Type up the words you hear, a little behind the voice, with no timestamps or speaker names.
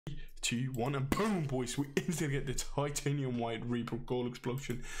2, 1, and boom, boys, we instantly get the titanium white Reaper gold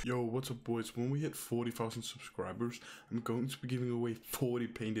explosion. Yo, what's up, boys? When we hit 40,000 subscribers, I'm going to be giving away 40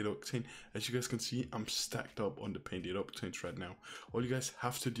 painted octane. As you guys can see, I'm stacked up on the painted octanes right now. All you guys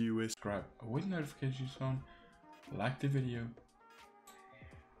have to do is subscribe with notifications on, like the video,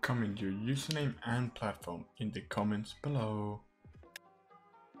 comment your username and platform in the comments below.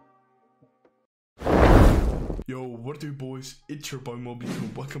 Yo, what do, boys? It's your boy Moby,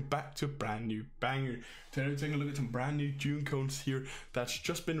 and welcome back to a brand new banger. Today we're taking a look at some brand new June codes here that's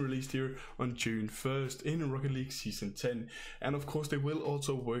just been released here on June 1st in Rocket League Season 10. And of course, they will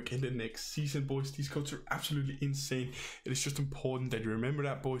also work in the next season, boys. These codes are absolutely insane. It is just important that you remember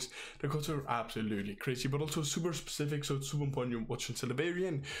that, boys. The codes are absolutely crazy, but also super specific, so it's super important you watch until the very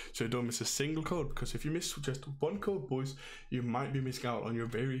end, so you don't miss a single code. Because if you miss just one code, boys, you might be missing out on your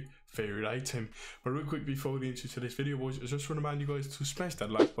very favorite item. But real quick before we get into today's video, boys, I just want to remind you guys to smash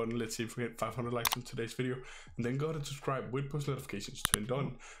that like button. Let's see if we get 500 likes on today's video, and then go ahead and subscribe with post notifications turned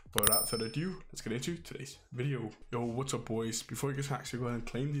on. But without further ado, let's get into today's video. Yo, what's up, boys? Before you can actually go ahead and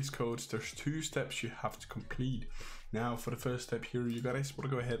claim these codes, there's 2 steps you have to complete. Now for the first step here, you guys want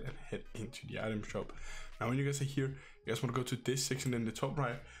to go ahead and head into the item shop. Now when you guys are here, you guys want to go to this section in the top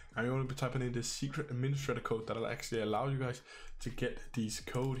right, and you want to be typing in the secret administrator code that'll actually allow you guys to get these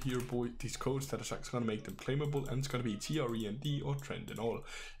code here, boy. These codes that are actually going to make them claimable, and it's going to be TREND or trend and all.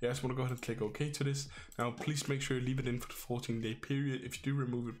 You guys want to go ahead and click OK to this. Now please make sure you leave it in for the 14-day period. If you do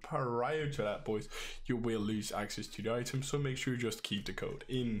remove it prior to that, boys, you will lose access to the item, so make sure you just keep the code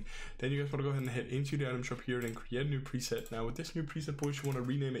in. Then you guys want to go ahead and head into the item shop here and create a new preset. Now with this new preset, boys, you want to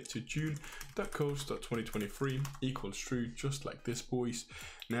rename it to June.codes.2023 equals true, just like this, boys.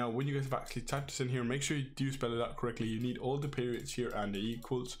 Now when you guys have actually typed this in here, make sure you do spell it out correctly. You need all the periods here and the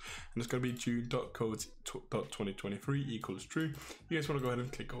equals, and it's going to be June.codes.2023 equals true. You guys want to go ahead and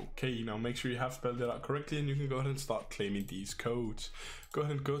click OK. Now make sure you have spelled it out correctly, and you can go ahead and start claiming these codes. Go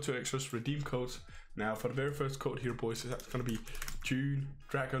ahead and go to extras, redeem codes. Now for the very first code here, boys, it's going to be June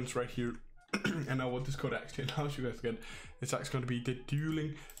Dragons right here. And now what this code actually allows you guys to get, it's actually going to be the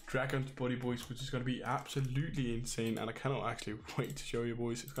dueling Dragons body, boys, which is going to be absolutely insane, and I cannot actually wait to show you,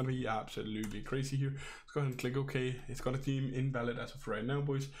 boys. It's going to be absolutely crazy here. Let's go ahead and click OK. It's going to seem invalid as of right now,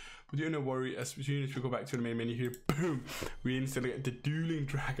 boys, but do not worry, as soon as we go back to the main menu here, boom, we instantly get the dueling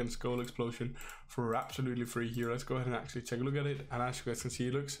Dragons gold explosion for absolutely free here. Let's go ahead and actually take a look at it, and as you guys can see,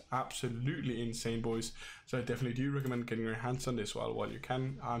 it looks absolutely insane, boys. So I definitely do recommend getting your hands on this while you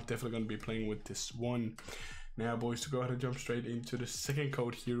can. I'm definitely going to be playing with this one. Now, boys, to go ahead and jump straight into the second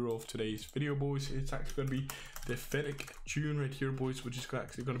code here of today's video, boys, it's actually going to be the Fennec June right here, boys, which is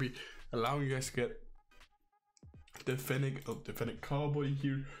actually going to be allowing you guys to get the Fennec cowboy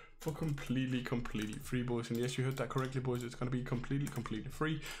here for completely free, boys. And yes, you heard that correctly, boys. It's going to be completely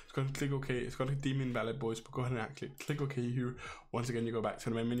free. It's going to click OK. It's going to deem invalid, boys, but go ahead and actually click OK here. Once again, you go back to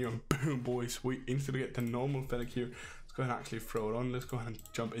the main menu, and boom, boys, we instantly get the normal Fennec here. Let's go ahead and actually throw it on. Let's go ahead and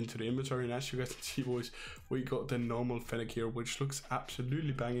jump into the inventory, and as you guys can see, boys, we got the normal Fennec here, which looks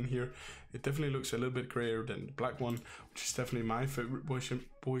absolutely banging here. It definitely looks a little bit grayer than the black one, which is definitely my favorite version,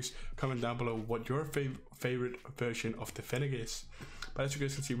 boys. Comment down below what your favorite version of the Fennec is. But as you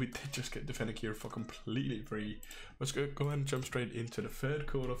guys can see, we did just get the Fennec here for completely free. Let's go ahead and jump straight into the third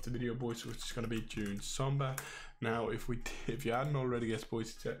code of the video, boys, which is going to be June Samba. Now if you hadn't already guessed,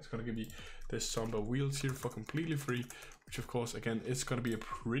 boys, it's going to give you the Samba wheels here for completely free, which of course, again, it's going to be a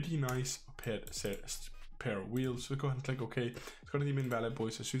pretty nice pair of wheels. So go ahead and click OK. It's going to be invalid,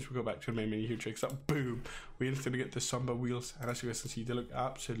 boys. As soon as we go back to the main menu here, checks out, boom, we instantly get the Samba wheels, and as you guys can see, they look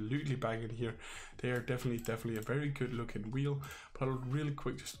absolutely banging here. They are definitely a very good looking wheel. But I'll really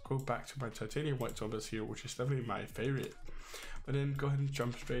quick just go back to my titanium white Zambas here, which is definitely my favorite. But then go ahead and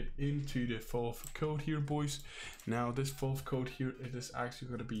jump straight into the fourth code here, boys. Now this fourth code here, it is actually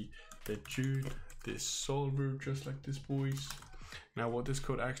going to be the June Dissolver, just like this, boys. Now what this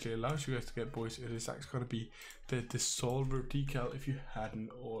code actually allows you guys to get, boys, it is actually going to be the Dissolver decal, if you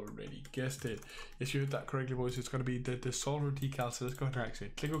hadn't already guessed it. Yes, you heard that correctly, boys. It's going to be the Dissolver decal. So let's go ahead and actually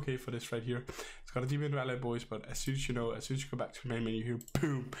click OK for this right here. It's going to be invalid, boys, but as soon as you go back to the main menu here,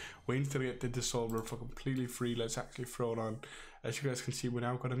 boom, we instantly get the Dissolver for completely free. Let's actually throw it on. As you guys can see, we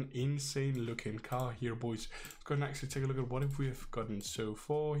now got an insane looking car here, boys. Let's go ahead and actually take a look at what have we have gotten so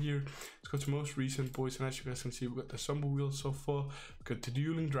far here. Let's go to most recent, boys, and as you guys can see, we got the Samba wheel so far. We got the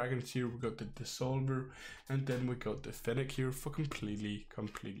dueling dragons here. We got the Dissolver, and then we got the Fennec here for completely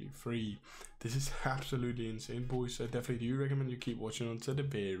free. This is absolutely insane, boys. I definitely do recommend you keep watching until the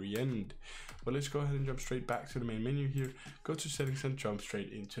very end. But let's go ahead and jump straight back to the main menu here. Go to settings and jump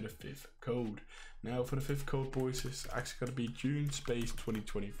straight into the fifth code. Now for the fifth code, boys, it's actually going to be June space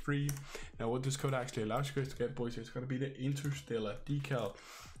 2023. Now what this code actually allows you guys to get, boys, it's going to be the Interstellar decal.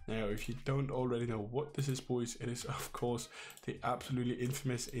 Now, if you don't already know what this is, boys, it is of course the absolutely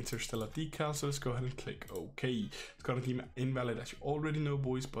infamous Interstellar decal. So let's go ahead and click OK. It's gonna be invalid, as you already know,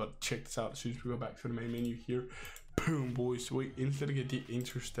 boys, but check this out. As soon as we go back to the main menu here, boom, boys, we instantly get the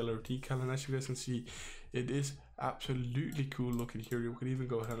Interstellar decal, and as you guys can see, it is absolutely cool looking here. You can even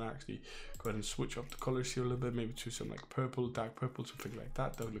go ahead and actually go ahead and switch up the colors here a little bit, maybe to some like purple, dark purple, something like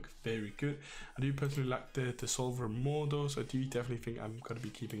that. That would look very good. I do personally like the Dissolver more though, so I do definitely think I'm going to be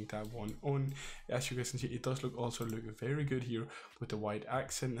keeping that one on. As you guys can see, it does also look very good here with the white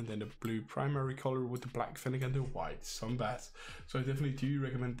accent, and then the blue primary color with the black finish and the white sunbath. So I definitely do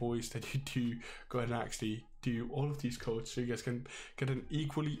recommend, boys, that you do go ahead and actually do all of these codes so you guys can get an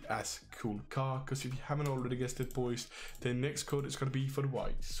equally as cool car. Because if you haven't already guessed it, boys, the next code is going to be for the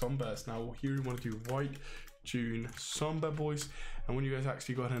white sunbath. Now here you want to do white June Samba, boys, and when you guys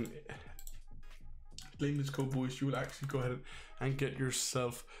actually go ahead and claim this code, boys, you will actually go ahead and get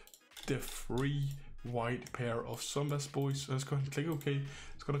yourself the free white pair of sunbaths, boys. So let's go ahead and click OK.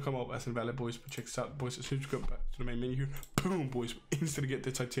 It's gonna come up as invalid, boys, but check this out, boys. As soon as you go back to the main menu here, boom, boys, we instantly get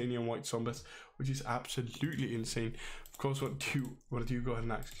the titanium white sunbaths, which is absolutely insane. Of course, what do you go ahead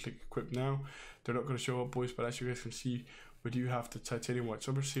and actually click equip now? They're not going to show up, boys, but as you guys can see, we do have the titanium white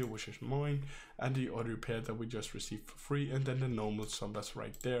sunbath here, which is mine, and the other pair that we just received for free, and then the normal sunbath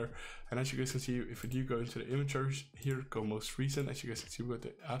right there. And as you guys can see, if we do go into the inventories here, go most recent, as you guys can see, we got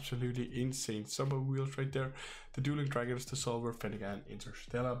the absolutely insane summer wheels right there, the Dueling Dragons, the Solver, Fennec, and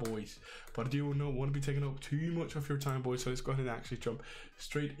Interstellar, boys. But I do not want to be taking up too much of your time, boys, so let's go ahead and actually jump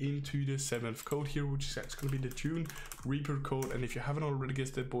straight into the 7th code here, which is actually going to be the June Reaper code. And if you haven't already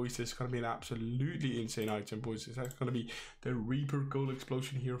guessed it, boys, this is going to be an absolutely insane item, boys. It's actually going to be the Reaper Gold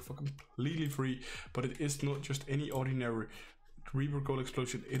Explosion here for completely free, but it is not just any ordinary Reaper Gold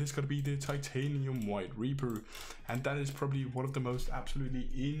Explosion. It is going to be the Titanium White Reaper, and that is probably one of the most absolutely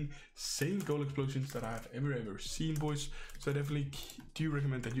insane gold explosions that I have ever seen, boys. So I definitely do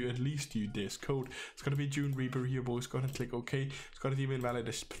recommend that you at least do this code. It's going to be June Reaper here, boys. Go ahead and click OK. It's going to be invalid.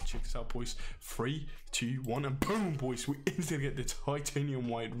 Let's check this out, boys. 3, 2, 1, and boom, boys, we instantly get the Titanium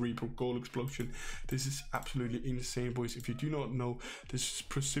White Reaper Gold Explosion. This is absolutely insane, boys. If you do not know, this is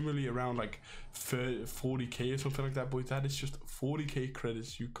presumably around like 40k or something like that, boys. That is just 40k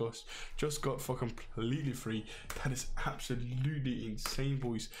credits you just got for completely free. That is absolutely insane,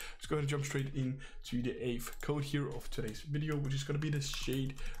 boys. Let's go ahead and jump straight into the 8th code here of today's video, which is going to be the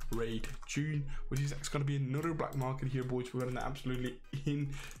Shade Raid June, which is going to be another black market here, boys. We got an absolutely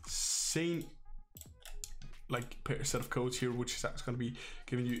insane like set of codes here, which is going to be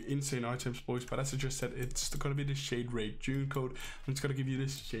giving you insane items, boys. But as I just said, it's going to be the Shade Raid June code, and it's going to give you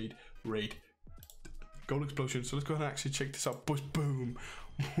this Shade Raid Gold Explosion. So let's go ahead and actually check this out, boys. Boom,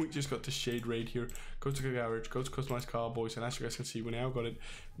 we just got the Shade Raid here. Go to the garage, go to customize car, boys, and as you guys can see, we now got it.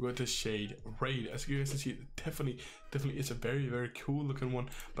 We got the Shade Raid. As you guys can see, it definitely it's a very cool looking one.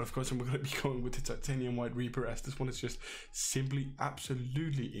 But of course, I'm going to be going with the Titanium White Reaper, as this one is just simply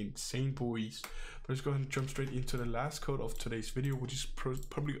absolutely insane, boys. But let's go ahead and jump straight into the last code of today's video, which is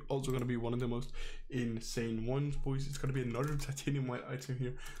probably also going to be one of the most insane ones, boys. It's going to be another Titanium White item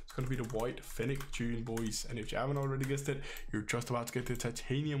here. It's going to be the White Fennec June, boys. And if you haven't already guessed it, you're just about to get the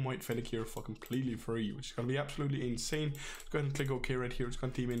Titanium White Fennec here for completely free, which is going to be absolutely insane. Let's go ahead and click OK right here. It's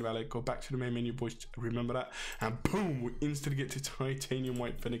going to be invalid. Go back to the main menu, boys. Remember that. And boom, we instantly get the Titanium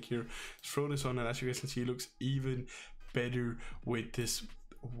White Fennec here. Let's throw this on, and as you guys can see, it looks even better with this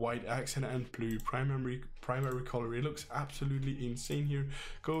white accent and blue primary color. It looks absolutely insane here.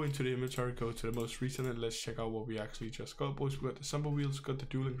 Go into the inventory, go to the most recent, and let's check out what we actually just got, boys. We got the Samba wheels, we got the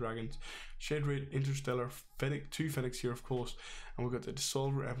Dueling Dragons, Shade Raid, Interstellar, Fennec, 2 Fennecs here, of course, and we got the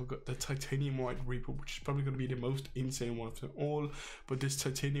Dissolver, and we got the Titanium White Reaper, which is probably going to be the most insane one of them all. But this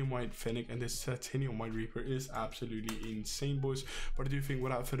Titanium White Fennec and this Titanium White Reaper is absolutely insane, boys. But I do think,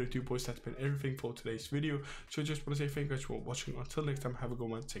 without further ado, boys, that's been everything for today's video. So I just want to say thank you guys for watching. Until next time, have a good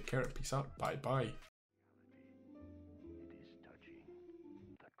one, take care, peace out, bye bye.